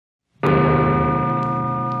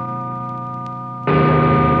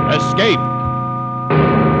Escape.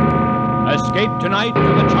 Escape tonight to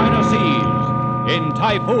the China Seas in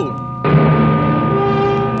Typhoon.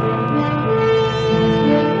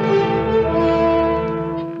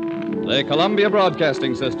 The Columbia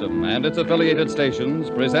Broadcasting System and its affiliated stations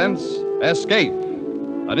presents Escape,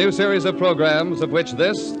 a new series of programs of which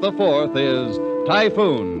this, the fourth, is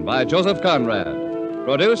Typhoon by Joseph Conrad,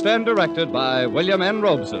 produced and directed by William N.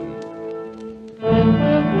 Robeson.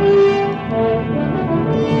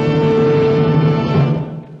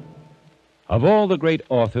 Of all the great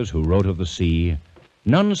authors who wrote of the sea,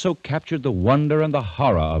 none so captured the wonder and the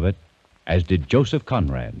horror of it as did Joseph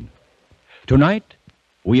Conrad. Tonight,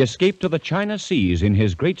 we escape to the China Seas in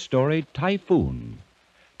his great story, Typhoon,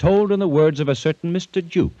 told in the words of a certain Mr.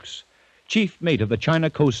 Jukes, chief mate of the China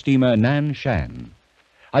coast steamer Nan Shan,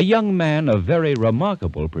 a young man of very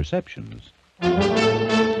remarkable perceptions.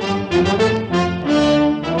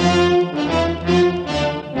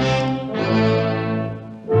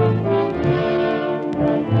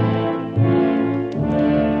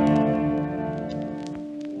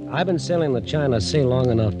 I've been sailing the China Sea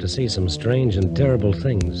long enough to see some strange and terrible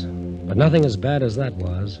things, but nothing as bad as that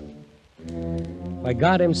was. Why,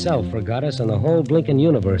 God himself forgot us, and the whole blinking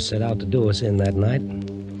universe set out to do us in that night.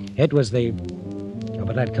 It was the... Oh,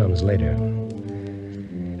 but that comes later.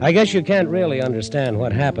 I guess you can't really understand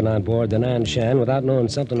what happened on board the Nan Shan without knowing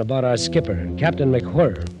something about our skipper, Captain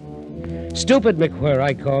McWhirr. Stupid McWhirr,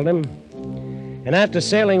 I called him. And after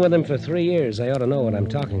sailing with him for 3 years, I ought to know what I'm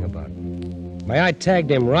talking about. Why, I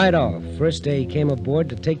tagged him right off, first day he came aboard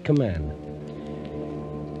to take command.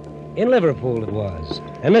 In Liverpool it was.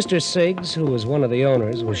 And Mr. Siggs, who was one of the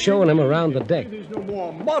owners, was showing him around the deck. There's no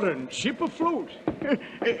more modern ship afloat.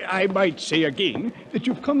 I might say again that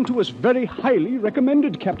you've come to us very highly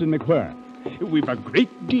recommended, Captain McWhirr. We've a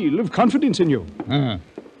great deal of confidence in you.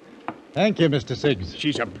 Thank you, Mr. Siggs.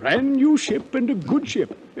 She's a brand new ship and a good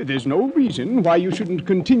ship. There's no reason why you shouldn't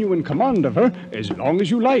continue in command of her as long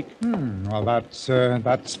as you like. Well,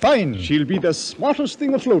 that's fine. She'll be the smartest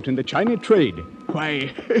thing afloat in the China trade.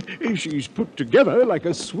 Why, she's put together like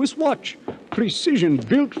a Swiss watch. Precision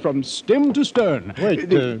built from stem to stern. Wait,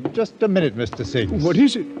 just a minute, Mr. Siggs. What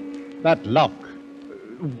is it? That lock.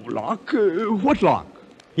 Lock? What lock?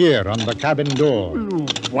 Here, on the cabin door.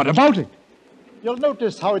 What about it? You'll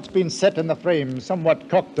notice how it's been set in the frame, somewhat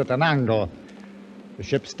cocked at an angle. The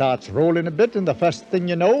ship starts rolling a bit, and the first thing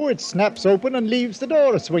you know, it snaps open and leaves the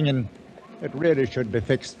door swinging. It really should be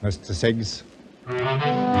fixed, Mr. Siggs.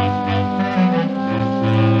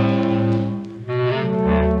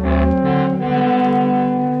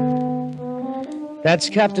 That's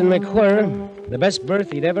Captain McWhirr, the best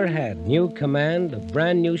berth he'd ever had. New command, a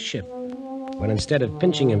brand new ship. When instead of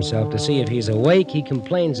pinching himself to see if he's awake, he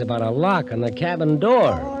complains about a lock on the cabin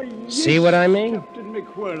door. Yes, see what I mean? Captain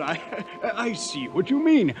McWhirr, I see what you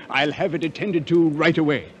mean. I'll have it attended to right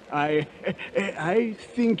away. I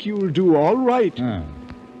think you'll do all right.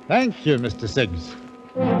 Thank you, Mr. Siggs.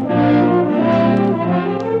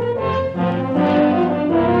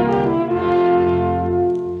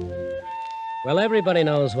 Well, everybody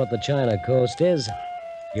knows what the China coast is.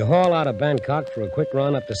 You haul out of Bangkok for a quick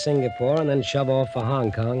run up to Singapore and then shove off for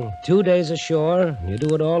Hong Kong. 2 days ashore, you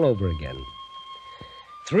do it all over again.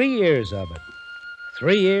 3 years of it.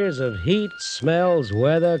 3 years of heat, smells,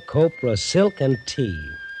 weather, copra, silk, and tea.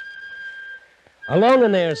 Along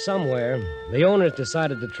in there somewhere, the owners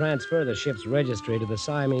decided to transfer the ship's registry to the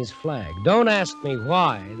Siamese flag. Don't ask me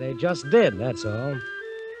why. They just did, that's all.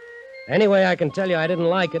 Anyway, I can tell you I didn't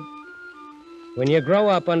like it. When you grow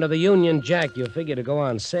up under the Union Jack, you figure to go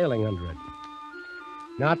on sailing under it.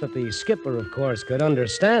 Not that the skipper, of course, could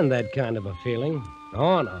understand that kind of a feeling.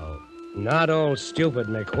 Oh, no. Not old stupid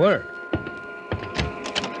McWhirr.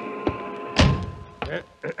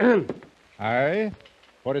 Aye?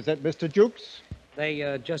 What is that, Mr. Jukes?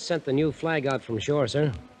 They just sent the new flag out from shore,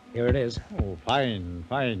 sir. Here it is. Oh, fine,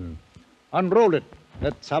 fine. Unroll it.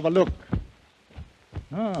 Let's have a look.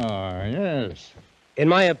 Ah, yes. In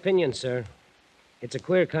my opinion, sir, it's a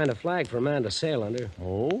queer kind of flag for a man to sail under.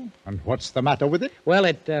 Oh, and what's the matter with it? Well,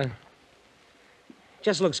 it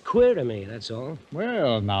just looks queer to me, that's all.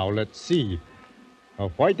 Well, now, let's see. A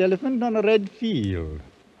white elephant on a red field.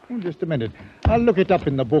 Oh, just a minute. I'll look it up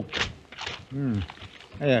in the book.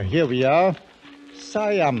 Here we are.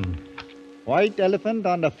 Siam. White elephant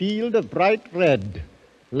on a field of bright red.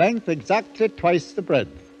 Length exactly twice the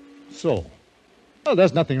breadth. So. Oh,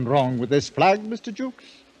 there's nothing wrong with this flag, Mr. Jukes.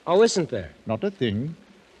 Oh, isn't there? Not a thing.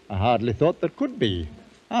 I hardly thought there could be.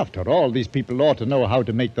 After all, these people ought to know how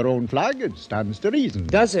to make their own flag. It stands to reason.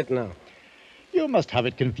 Does it now? You must have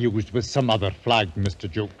it confused with some other flag, Mr.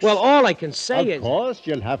 Jukes. Well, all I can say is... Of course,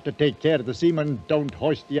 you'll have to take care the seamen don't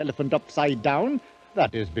hoist the elephant upside down.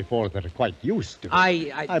 That is, before they're quite used to it.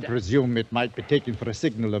 I presume it might be taken for a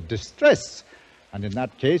signal of distress. And in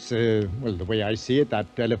that case, the way I see it, that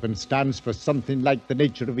elephant stands for something like the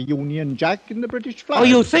nature of a Union Jack in the British flag. Oh,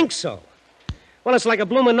 you think so? Well, it's like a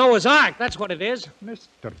bloomin' Noah's Ark. That's what it is.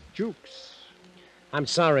 Mr. Jukes. I'm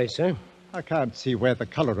sorry, sir. I can't see where the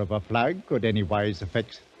color of a flag could anywise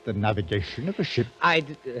affect the navigation of a ship.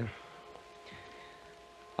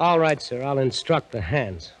 All right, sir. I'll instruct the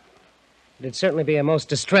hands. It'd certainly be a most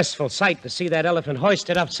distressful sight to see that elephant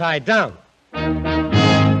hoisted upside down.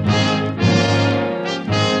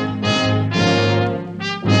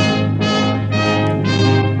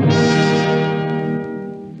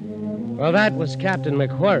 Well, that was Captain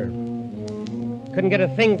McWhirr. Couldn't get a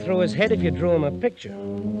thing through his head if you drew him a picture.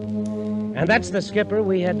 And that's the skipper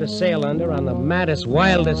we had to sail under on the maddest,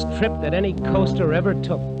 wildest trip that any coaster ever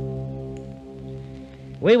took.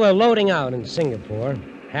 We were loading out in Singapore.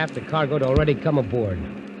 Half the cargo had already come aboard.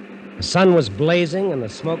 The sun was blazing, and the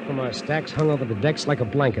smoke from our stacks hung over the decks like a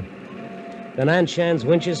blanket. The Nanshan's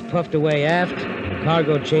winches puffed away aft, and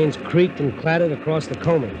cargo chains creaked and clattered across the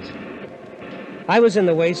coamings. I was in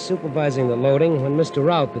the waist supervising the loading when Mr.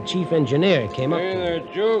 Rout, the chief engineer, came up. Hey there,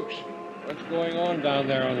 Jukes. What's going on down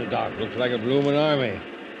there on the dock? Looks like a bloomin' army.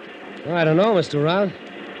 Oh, I don't know, Mr. Rout.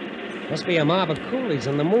 Must be a mob of coolies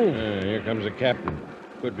on the move. Here comes the captain.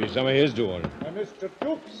 Could be some of his doing. Mr.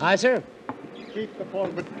 Jukes. Aye, sir. Keep the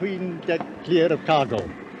forward tween deck clear of cargo.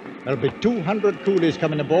 There'll be 200 coolies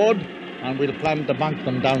coming aboard, and we'll plan to bank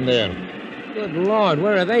them down there. Good Lord,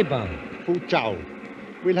 where are they bound? Foochow.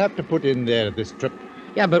 We'll have to put in there this trip.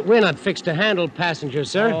 Yeah, but we're not fixed to handle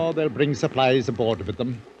passengers, sir. Oh, they'll bring supplies aboard with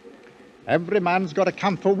them. Every man's got a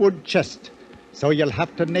camphor wood chest, so you'll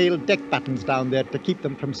have to nail deck battens down there to keep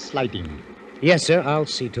them from sliding. Yes, sir, I'll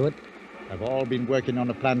see to it. They've all been working on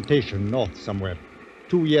a plantation north somewhere.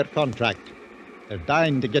 2-year contract. They're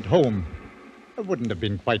dying to get home. It wouldn't have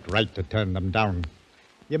been quite right to turn them down.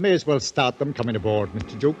 You may as well start them coming aboard,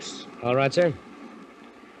 Mr. Jukes. All right, sir.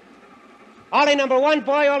 Ollie number one,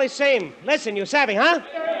 boy, Ollie same. Listen, you savvy, huh?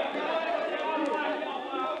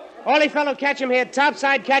 Ollie fellow, catch him here. Top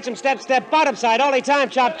side, catch him step, step. Bottom side, Ollie time,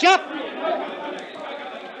 chop, chop.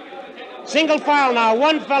 Single file now.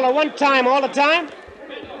 One fellow, one time, all the time.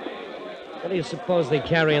 What do you suppose they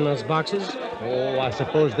carry in those boxes? Oh, I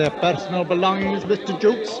suppose they're personal belongings, Mr.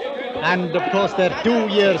 Jukes. And, of course, they're 2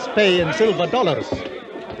 years' pay in silver dollars.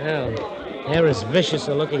 Well, they're as vicious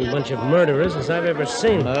a looking bunch of murderers as I've ever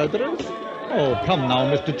seen. Murderers? Oh, come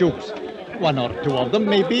now, Mr. Jukes. 1 or 2 of them,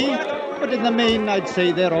 maybe. But in the main, I'd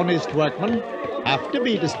say they're honest workmen. Have to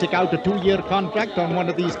be to stick out a 2-year contract on one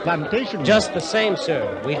of these plantations. Just the same,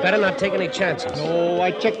 sir. We'd better not take any chances. No,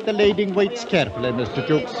 I checked the lading weights carefully, Mr.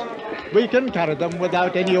 Jukes. We can carry them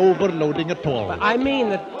without any overloading at all. I mean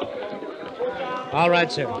that... All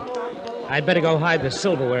right, sir. I'd better go hide the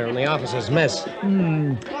silverware in the officer's mess.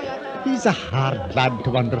 He's a hard lad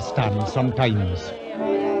to understand sometimes.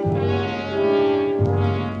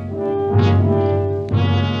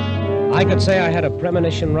 I could say I had a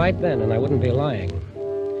premonition right then, and I wouldn't be lying.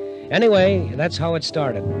 Anyway, that's how it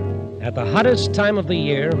started. At the hottest time of the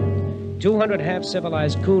year, 200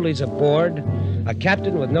 half-civilized coolies aboard, a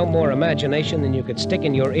captain with no more imagination than you could stick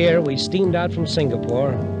in your ear, we steamed out from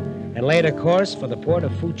Singapore and laid a course for the port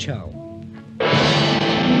of Foochow.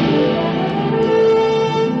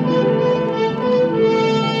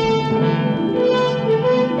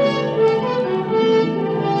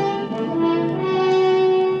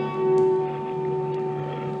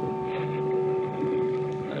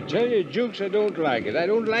 I tell you, Jukes, I don't like it. I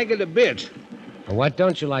don't like it a bit. What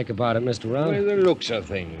don't you like about it, Mr. Round? Well, the looks of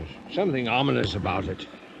things. Something ominous about it.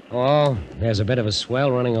 Oh, there's a bit of a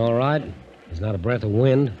swell running all right. There's not a breath of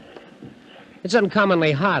wind. It's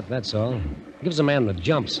uncommonly hot, that's all. Gives a man the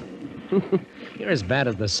jumps. You're as bad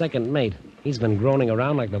as the second mate. He's been groaning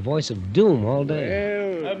around like the voice of doom all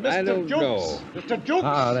day. Well, I don't know. Mr. Jukes!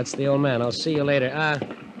 Oh, that's the old man. I'll see you later.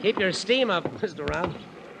 Keep your steam up, Mr. Round.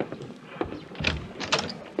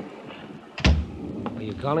 Are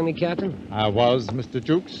you calling me, Captain? I was, Mr.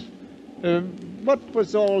 Jukes. What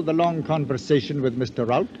was all the long conversation with Mr.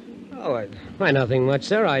 Rout? Oh, why, nothing much,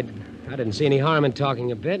 sir. I didn't see any harm in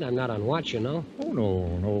talking a bit. I'm not on watch, you know. Oh,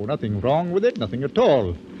 no, nothing wrong with it, nothing at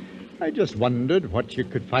all. I just wondered what you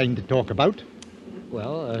could find to talk about.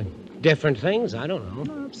 Well, different things. I don't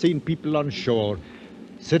know. I've seen people on shore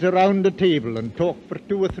sit around a table and talk for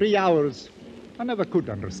 2 or 3 hours. I never could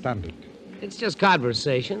understand it. It's just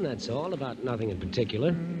conversation, that's all, about nothing in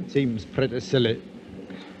particular. Seems pretty silly.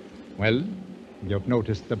 Well, You've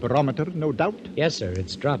noticed the barometer, no doubt? Yes, sir.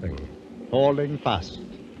 It's dropping. Falling fast.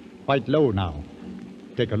 Quite low now.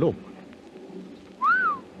 Take a look.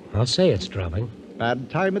 I'll say it's dropping. Bad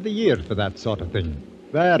time of the year for that sort of thing.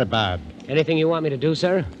 Very bad. Anything you want me to do,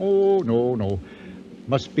 sir? Oh, no.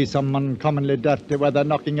 Must be some uncommonly dirty weather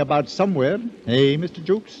knocking about somewhere. Eh, Mr.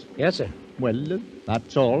 Jukes? Yes, sir. Well,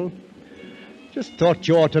 that's all. Just thought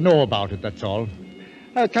you ought to know about it, that's all.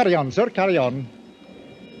 Carry on, sir, carry on.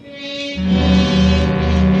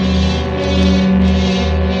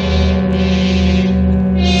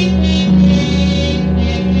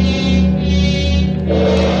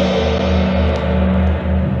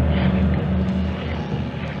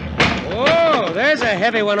 Whoa, there's a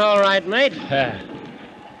heavy one, all right, mate.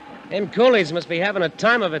 Them coolies must be having a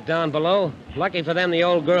time of it down below. Lucky for them, the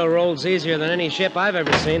old girl rolls easier than any ship I've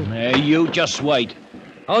ever seen. You just wait.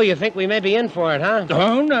 Oh, you think we may be in for it, huh?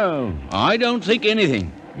 Oh, no. I don't think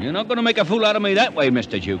anything. You're not going to make a fool out of me that way,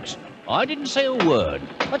 Mr. Jukes. I didn't say a word.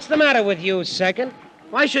 What's the matter with you, Second?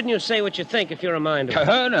 Why shouldn't you say what you think if you're a mind to?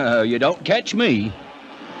 Oh, no, you don't catch me.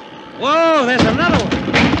 Whoa, there's another one.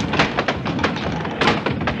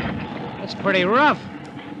 That's pretty rough.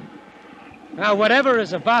 Now, whatever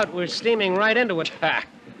is about, we're steaming right into it. Ha!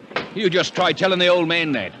 You just try telling the old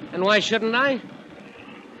man that. And why shouldn't I?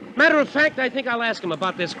 Matter of fact, I think I'll ask him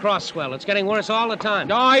about this cross swell. It's getting worse all the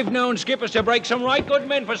time. I've known skippers to break some right good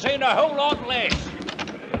men for saying a whole lot less.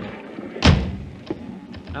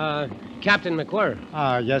 Captain McWhirr.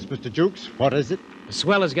 Yes, Mr. Jukes. What is it? The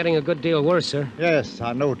swell is getting a good deal worse, sir. Yes,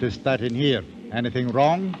 I noticed that in here. Anything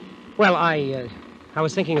wrong? Well, I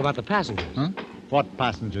was thinking about the passengers. Huh? What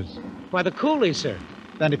passengers? Why, the coolies, sir.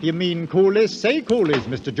 Then if you mean coolies, say coolies,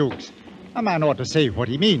 Mr. Jukes. A man ought to say what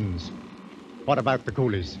he means. What about the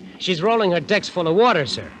coolies? She's rolling her decks full of water,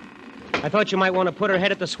 sir. I thought you might want to put her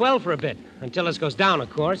head at the swell for a bit, until this goes down, of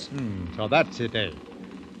course. So that's it, eh?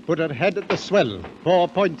 Put her head at the swell, 4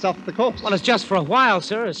 points off the coast. Well, it's just for a while,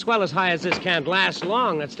 sir. A swell as high as this can't last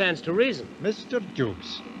long. That stands to reason. Mr.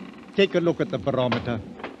 Jukes, take a look at the barometer.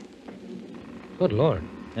 Good Lord.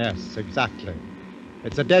 Yes, exactly.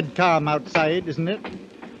 It's a dead calm outside, isn't it?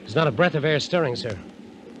 There's not a breath of air stirring, sir.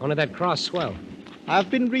 Only that cross swell. I've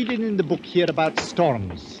been reading in the book here about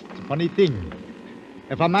storms. It's a funny thing.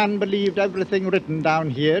 If a man believed everything written down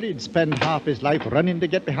here, he'd spend half his life running to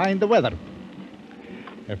get behind the weather.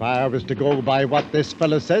 If I was to go by what this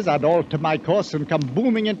fellow says, I'd alter my course and come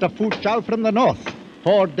booming into Foochow from the north.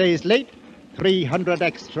 4 days late, 300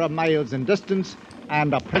 extra miles in distance,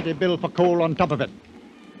 and a pretty bill for coal on top of it.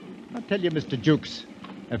 I tell you, Mr. Jukes,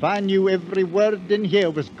 if I knew every word in here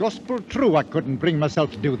was gospel true, I couldn't bring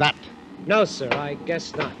myself to do that. No, sir, I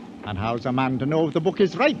guess not. And how's a man to know if the book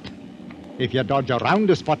is right? If you dodge around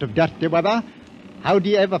a spot of dirty weather, how do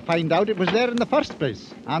you ever find out it was there in the first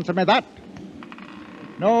place? Answer me that.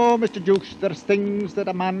 No, Mr. Jukes, there's things that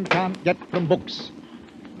a man can't get from books.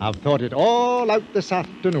 I've thought it all out this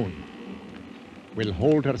afternoon. We'll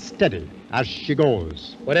hold her steady as she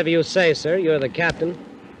goes. Whatever you say, sir. You're the captain.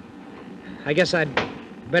 I guess I'd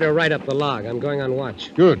better write up the log. I'm going on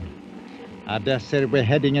watch. Good. I dare say we're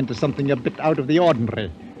heading into something a bit out of the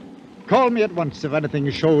ordinary. Call me at once if anything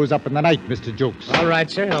shows up in the night, Mr. Jukes. All right,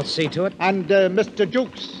 sir. I'll see to it. And, Mr.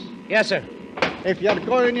 Jukes, Yes, sir. if you're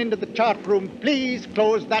going into the chart room, please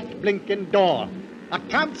close that blinking door. I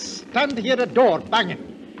can't stand to hear a door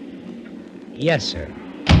banging. Yes, sir.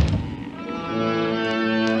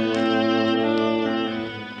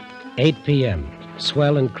 8 p.m.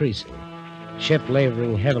 Swell increasing. Ship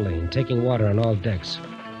laboring heavily and taking water on all decks.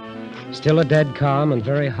 Still a dead calm and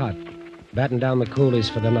very hot. Batten down the coolies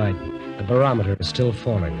for the night. The barometer is still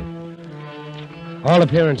falling. All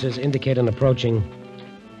appearances indicate an approaching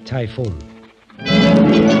typhoon.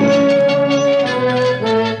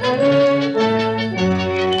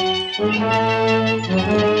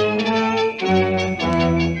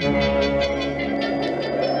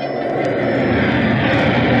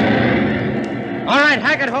 All right,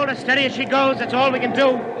 Hackett, hold her steady as she goes. That's all we can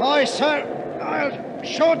do. Aye, sir. I'll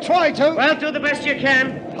sure try to. Well, do the best you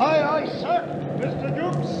can. Aye, sir. Mr.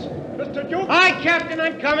 Jukes. Mr. Jukes. All right, Captain,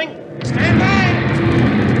 I'm coming. Stand by.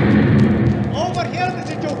 Over here,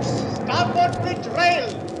 Mr. Jukes. Starboard bridge rail.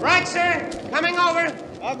 Right, sir. Coming over.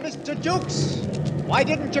 Mr. Jukes, why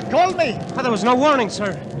didn't you call me? Oh, there was no warning,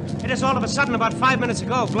 sir. It is all of a sudden about 5 minutes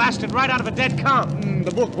ago. Blasted right out of a dead calm.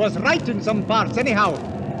 The book was right in some parts, anyhow.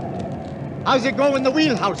 How's it go in the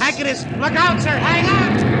wheelhouse? Hackett is... Look out, sir. Hang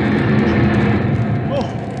on.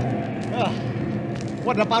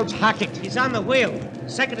 What about Hackett? He's on the wheel.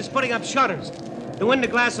 Second is putting up shutters. The window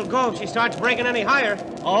glass will go if she starts breaking any higher.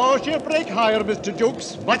 Oh, she'll break higher, Mr.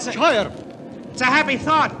 Jukes. Much higher. It's a happy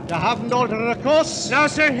thought. You haven't altered a course? No,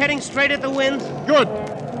 sir. Heading straight at the wind. Good.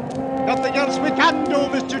 Nothing else we can do,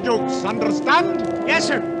 Mr. Jukes. Understand? Yes,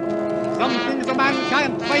 sir. Some things a man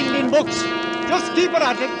can't find in books. Just keep it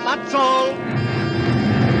at it, that's all.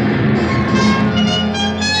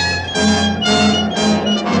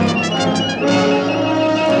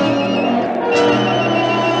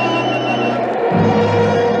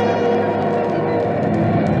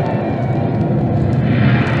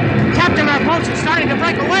 Captain, our boats are starting to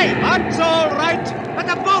break away. That's all right. But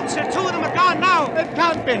the boats, sir, 2 of them are gone now. It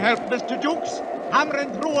can't be helped, Mr. Jukes.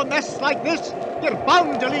 Hammering through a mess like this, you're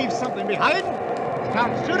bound to leave something behind.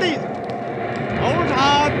 Stands to reason. Hold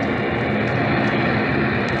hard.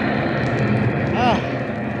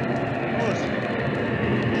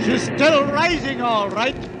 Good. She's still rising, all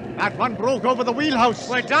right. That one broke over the wheelhouse.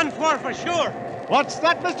 We're done for sure. What's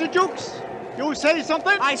that, Mr. Jukes? You say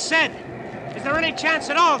something? I said, is there any chance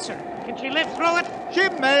at all, sir? Can she live through it? She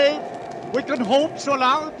may. We can hope so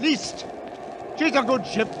long, at least. She's a good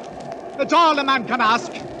ship. It's all a man can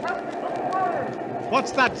ask.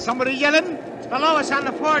 What's that? Somebody yelling? It's below us on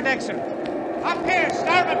the foredeck, sir. Up here,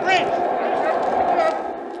 starboard bridge.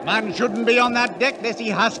 Man shouldn't be on that deck unless he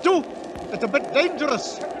has to. It's a bit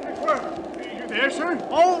dangerous. You there, sir?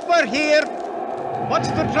 Over here. What's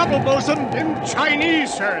the trouble, bosun? In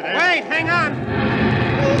Chinese, sir. Wait, hang on.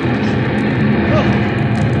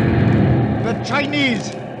 The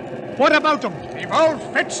Chinese. What about them? They've all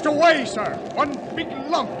fetched away, sir. One big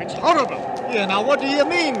lump. It's horrible. Yeah, now what do you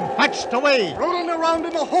mean, fetched away? Rolling around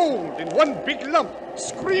in the hold in one big lump.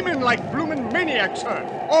 Screaming like bloomin' maniacs,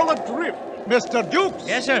 sir. All adrift. Mr. Jukes?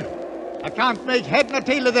 Yes, sir. I can't make head nor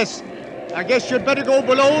tail of this. I guess you'd better go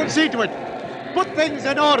below and see to it. Put things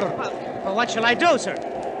in order. Well, what shall I do, sir?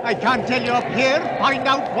 I can't tell you up here. Find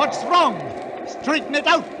out what's wrong. Straighten it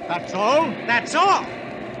out, that's all. That's all.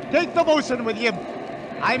 Take the bosun with you.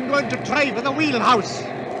 I'm going to try for the wheelhouse.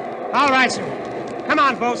 All right, sir. Come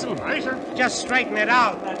on, bosun. Aye, sir. Just straighten it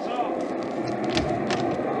out, that's all.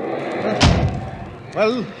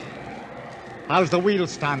 Well, how's the wheel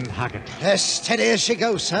stand, Hackett? As steady as she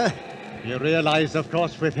goes, sir. You realize, of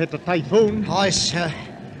course, we've hit a typhoon. Aye, sir.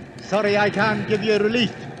 Sorry I can't give you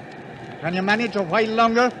relief. Can you manage a while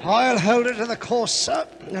longer? I'll hold her to the course, sir,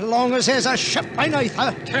 as long as there's a ship beneath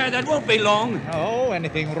her. That won't be long. Oh,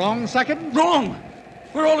 anything wrong, second? Wrong.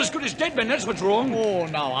 We're all as good as dead men, that's what's wrong. Oh,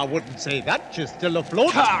 no, I wouldn't say that. She's still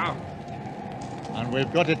afloat. Ah. And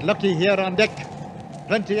we've got it lucky here on deck.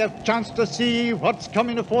 Plenty of chance to see what's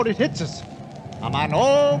coming before it hits us. A man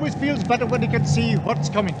always feels better when he can see what's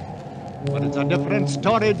coming. But it's a different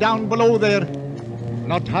story down below there.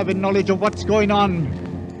 Not having knowledge of what's going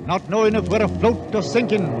on. Not knowing if we're afloat or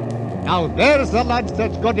sinking. Now there's the lads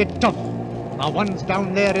that's got it tough. The ones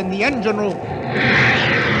down there in the engine room.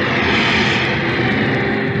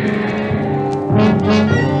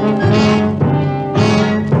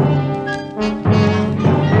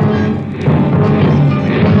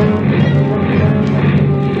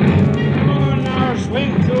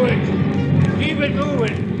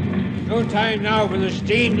 No time now for the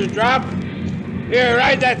steam to drop. Here,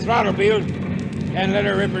 ride that throttle, Field. Can't let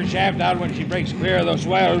her rip her shaft out when she breaks clear of those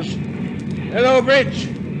swells. Hello, Bridge.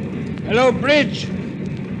 Hello, Bridge.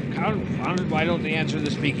 Confounded, why don't they answer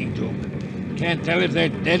the speaking tube? Can't tell if they're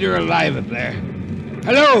dead or alive up there.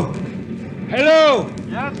 Hello! Hello!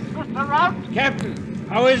 Yes, Mr. Rout? Captain,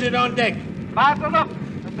 how is it on deck? Bad enough.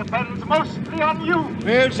 It depends mostly on you.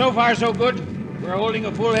 Well, so far so good. We're holding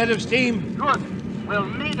a full head of steam. Good. We'll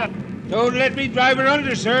need it. Don't let me drive her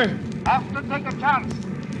under, sir. Have to take a chance.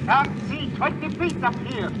 Can't see 20 feet up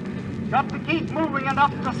here. Got to keep moving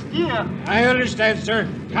enough to steer. I understand, sir.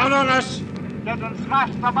 Count on us. Getting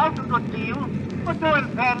smashed about a good deal, but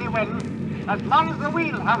doing fairly well. As long as the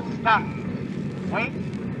wheelhouse stands.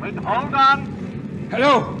 Wait, hold on.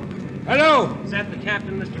 Hello! Hello! Is that the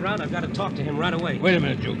captain, Mr. Rout? I've got to talk to him right away. Wait a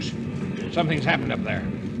minute, Jukes. Something's happened up there.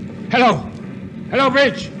 Hello! Hello,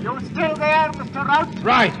 Bridge! You still there, Mr. Rout?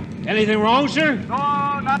 Right. Anything wrong, sir?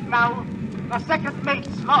 No, not now. The second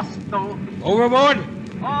mate's lost, though. Overboard?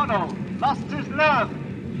 Oh, no. Lost his nerve.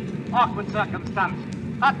 Awkward circumstance.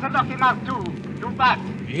 Had to knock him out, too. Too bad.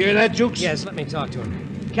 You hear that, Jukes? Yes, let me talk to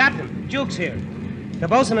him. Captain, Jukes here. The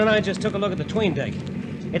bosun and I just took a look at the tween deck.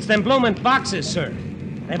 It's them bloomin' boxes, sir.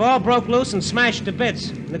 They've all broke loose and smashed to bits.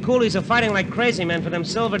 And the coolies are fighting like crazy men for them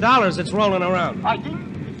silver dollars that's rolling around. Fighting?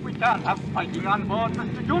 We can't have fighting on board,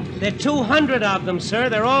 Mr. Jukes. There are 200 of them, sir.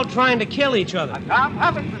 They're all trying to kill each other. I can't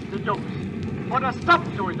have it, Mr. Jukes. Put a stop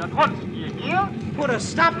to it at once, do you hear? Put a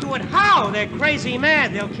stop to it? How? They're crazy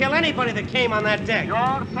mad. They'll kill anybody that came on that deck.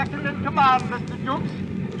 You're second in command, Mr. Jukes.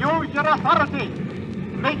 Use your authority.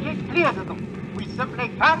 Make it clear to them. simply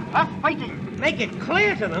can't have fighting. Make it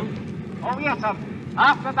clear to them. Oh, yes, sir.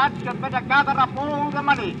 After that, you'd better gather up all the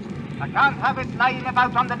money. I can't have it lying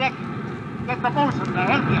about on the deck. Get the bosun to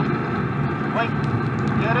help you. Wait,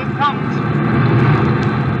 here it comes.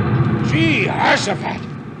 Gee, Harsaphat.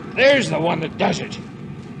 There's the one that does it.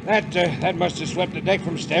 That must have swept the deck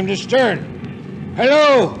from stem to stern.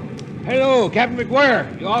 Hello! Hello, Captain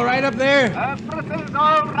McGuire. You all right up there? Everything's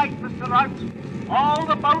all right, Mr. Rout. All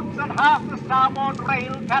the boats and half the starboard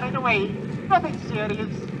rail carried away. Nothing serious.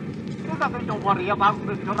 There's nothing to worry about,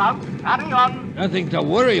 Mr. Rout. Carry on. Nothing to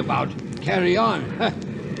worry about. Carry on.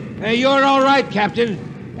 You're all right,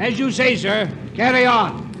 Captain. As you say, sir. Carry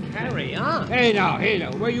on. Carry on? Hey now.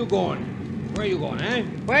 Where you going? Where you going, eh?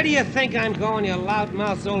 Where do you think I'm going, you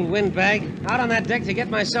loudmouthed old windbag? Out on that deck to get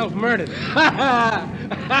myself murdered.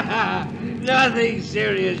 Nothing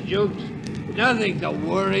serious, Jukes. Nothing to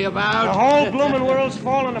worry about. The whole bloomin' world's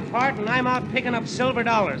falling apart, and I'm out picking up silver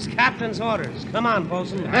dollars. Captain's orders. Come on,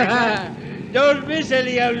 bosun. Don't miss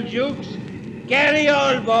any, old Jukes. Carry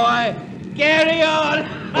on, boy. Carry on.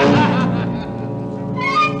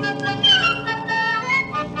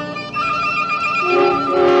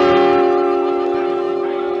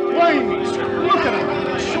 Blimey, sir. Look at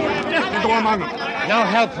him. Sure death to go among them. No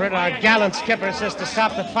help for it. Our gallant skipper says to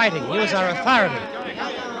stop the fighting. Use our authority.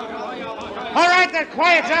 All right, then,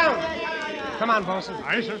 quiet down. Come on, bosun.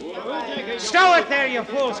 Aye, sir. Stow it there, you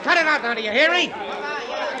fools. Cut it out now, do you hear me?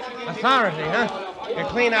 Authority, huh? You're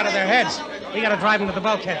clean out of their heads. We gotta drive them to the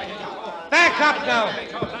bulkhead. Back up now.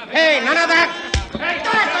 Hey, none of that.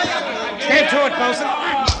 Stay to it, bosun.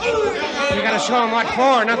 We gotta show them what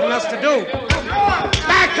for, nothing else to do.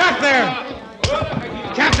 Back up there.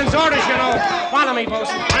 Captain's orders, you know. Follow me,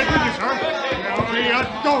 bosun. I did you, sir. No, you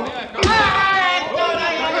don't.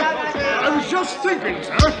 I was just thinking,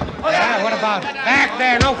 sir. Yeah, what about it? Back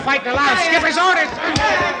there, no fighting allowed. Skipper's orders.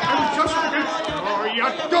 I was just thinking. No, you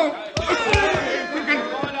don't. Thinking,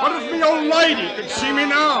 what if me old lady could see me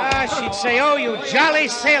now? She'd say, oh, you jolly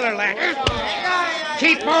sailor lad.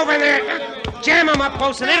 Keep moving there. Jam him up,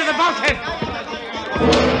 bosun, into the bulkhead.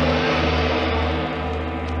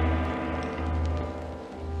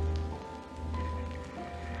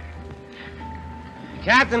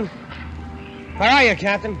 Captain. Where are you,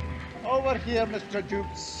 Captain? Over here, Mr.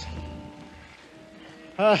 Jukes.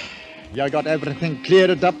 You got everything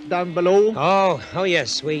cleared up down below? Oh,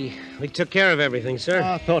 yes. We took care of everything, sir.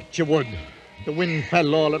 I thought you would. The wind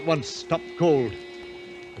fell all at once, stopped cold.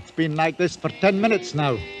 It's been like this for 10 minutes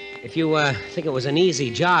now. If you think it was an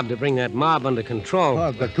easy job to bring that mob under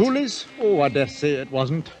control. The coolies? Oh, I dare say it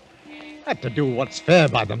wasn't. Had to do what's fair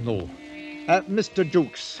by them, though. Mr.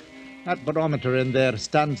 Jukes, that barometer in there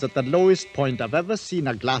stands at the lowest point I've ever seen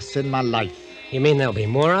a glass in my life. You mean there'll be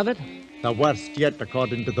more of it? The worst yet,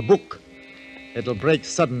 according to the book. It'll break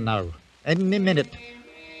sudden now, any minute.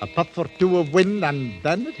 A puff or two of wind, and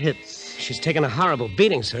then it hits. She's taken a horrible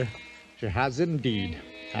beating, sir. She has indeed.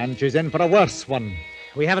 And she's in for a worse one.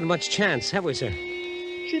 We haven't much chance, have we, sir?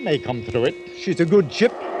 She may come through it. She's a good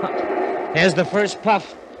ship. There's the first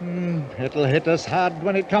puff. It'll hit us hard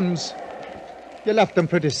when it comes. You left them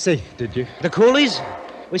pretty safe, did you? The coolies?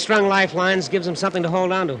 We strung lifelines, gives them something to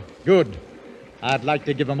hold on to. Good. I'd like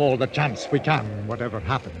to give them all the chance we can, whatever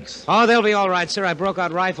happens. Oh, they'll be all right, sir. I broke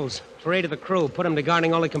out rifles for 8 of the crew, put them to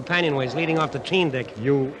guarding all the companionways leading off the 'tween deck.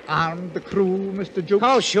 You armed the crew, Mr. Jukes?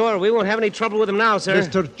 Oh, sure. We won't have any trouble with them now, sir.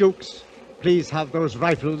 Mr. Jukes, please have those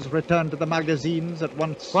rifles returned to the magazines at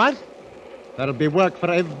once. What? There'll be work for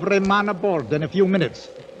every man aboard in a few minutes.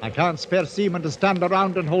 I can't spare seamen to stand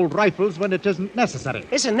around and hold rifles when it isn't necessary.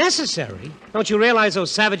 Isn't necessary? Don't you realize those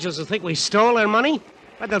savages will think we stole their money?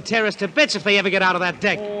 But they'll tear us to bits if they ever get out of that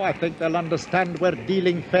deck. Oh, I think they'll understand we're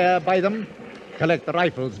dealing fair by them. Collect the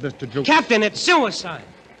rifles, Mr. Jukes. Captain, it's suicide.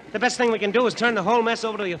 The best thing we can do is turn the whole mess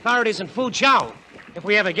over to the authorities in Foochow, if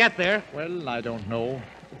we ever get there. Well, I don't know.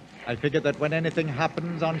 I figure that when anything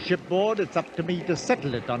happens on shipboard, it's up to me to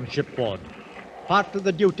settle it on shipboard. Part of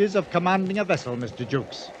the duties of commanding a vessel, Mr.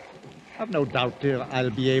 Jukes. I've no doubt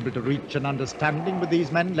I'll be able to reach an understanding with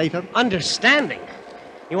these men later. Understanding?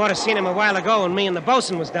 You ought to have seen him a while ago when me and the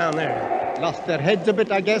bosun was down there. Lost their heads a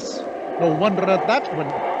bit, I guess. No wonder at that when...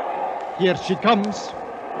 Here she comes.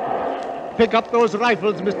 Pick up those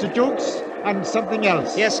rifles, Mr. Jukes, and something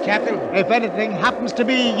else. Yes, Captain. If anything happens to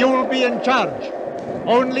me, you'll be in charge.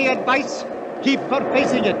 Only advice, keep her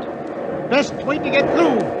facing it. Best way to get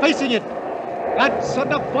through, facing it. That's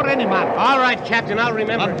enough for any man. All right, Captain, I'll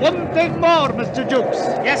remember. And one thing more, Mr. Jukes.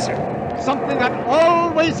 Yes, sir. Something that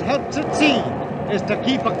always helps at sea is to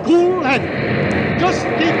keep a cool head. Just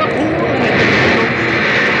keep a cool head, Mr. Jukes.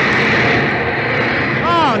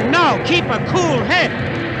 Ah, Oh, no. Keep a cool head.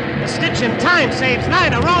 A stitch in time saves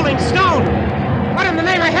 9 a rolling stone. What in the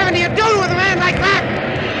name of heaven do you do with a man like that?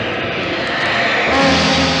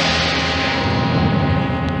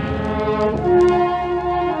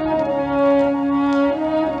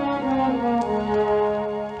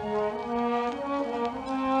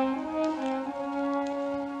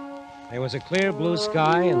 There was a clear blue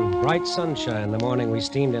sky and bright sunshine the morning we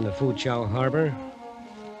steamed into Foochow Harbor.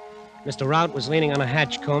 Mr. Rout was leaning on a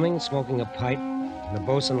hatch combing, smoking a pipe. And the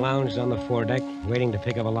bosun lounged on the foredeck, waiting to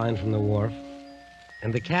pick up a line from the wharf.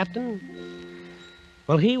 And the captain?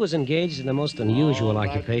 Well, he was engaged in a most unusual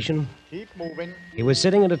occupation. Keep moving. He was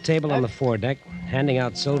sitting at a table on the foredeck, handing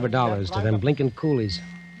out silver dollars to them blinking coolies.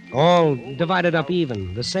 All divided up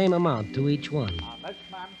even, the same amount to each one.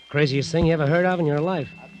 Craziest thing you ever heard of in your life.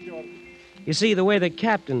 You see, the way the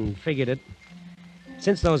captain figured it,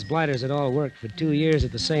 since those blighters had all worked for 2 years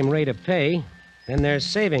at the same rate of pay, then their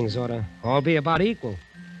savings ought to all be about equal.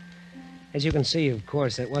 As you can see, of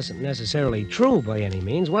course, that wasn't necessarily true by any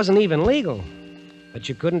means, wasn't even legal. But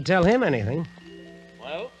you couldn't tell him anything.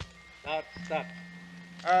 Well, that's that.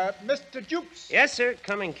 Mr. Jukes. Yes, sir.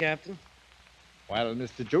 Coming, Captain. Well,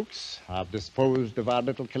 Mr. Jukes, I've disposed of our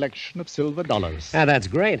little collection of silver dollars. Ah, that's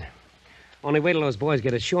great. Only wait till those boys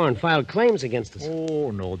get ashore and file claims against us. Oh,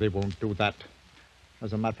 no, they won't do that.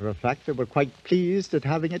 As a matter of fact, they were quite pleased at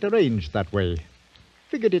having it arranged that way.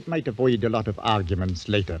 Figured it might avoid a lot of arguments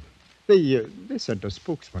later. They sent a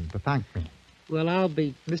spokesman to thank me. Well, I'll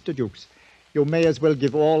be... Mr. Jukes, you may as well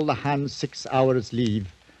give all the hands 6 hours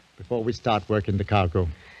leave before we start working the cargo.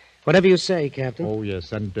 Whatever you say, Captain. Oh,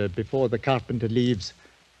 yes, and before the carpenter leaves,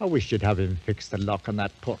 I wish you'd have him fix the lock on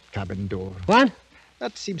that port cabin door. What?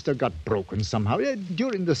 That seems to have got broken somehow.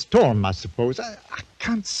 During the storm, I suppose. I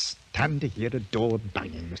can't stand to hear a door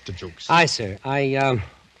banging, Mr. Jukes. Aye, sir.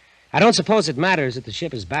 I don't suppose it matters that the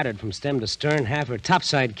ship is battered from stem to stern, half her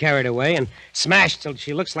topside carried away, and smashed till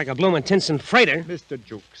she looks like a bloomin' Tinson freighter. Mr.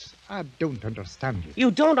 Jukes, I don't understand you. You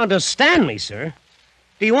don't understand me, sir?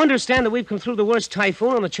 Do you understand that we've come through the worst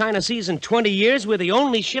typhoon on the China Seas in 20 years? We're the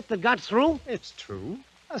only ship that got through? It's true.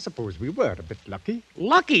 I suppose we were a bit lucky.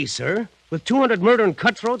 Lucky, sir? With 200 murdering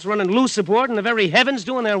cutthroats running loose aboard and the very heavens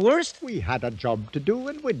doing their worst? We had a job to do,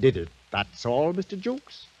 and we did it. That's all, Mr.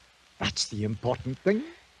 Jukes. That's the important thing.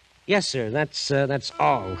 Yes, sir. That's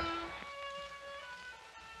all.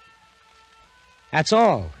 That's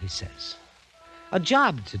all, he says. A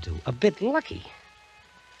job to do. A bit lucky.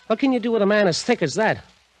 What can you do with a man as thick as that?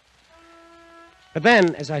 But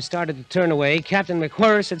then, as I started to turn away, Captain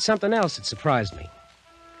McWhirr said something else that surprised me.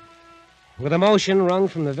 With emotion wrung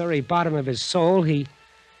from the very bottom of his soul, he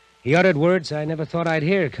uttered words I never thought I'd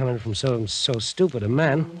hear coming from so stupid a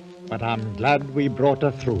man. But I'm glad we brought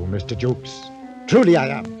her through, Mr. Jukes. Truly I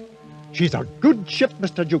am. She's a good ship,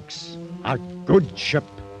 Mr. Jukes. A good ship.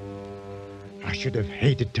 I should have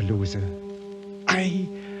hated to lose her. I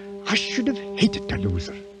should have hated to lose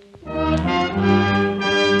her.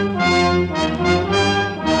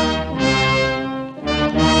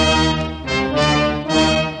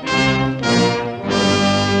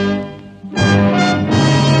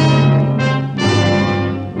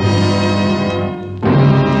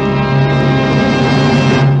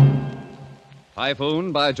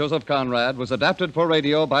 Typhoon by Joseph Conrad was adapted for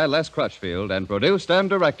radio by Les Crutchfield and produced and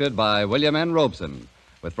directed by William N. Robeson,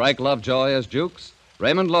 with Frank Lovejoy as Jukes,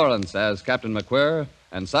 Raymond Lawrence as Captain McWhirr,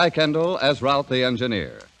 and Cy Kendall as Rout the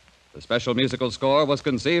engineer. The special musical score was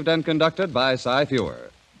conceived and conducted by Cy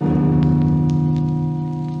Fewer.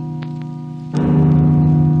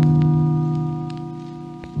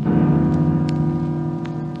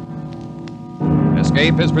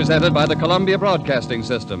 Escape is presented by the Columbia Broadcasting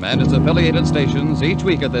System and its affiliated stations each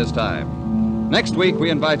week at this time. Next week, we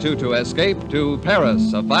invite you to escape to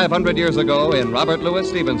Paris of 500 years ago in Robert Louis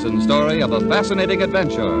Stevenson's story of a fascinating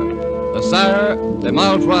adventure, the Sire de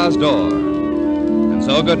Maltroit's Door. And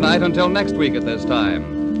so good night until next week at this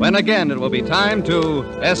time, when again it will be time to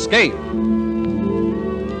escape.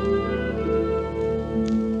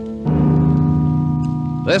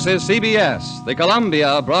 This is CBS, the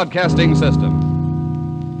Columbia Broadcasting System.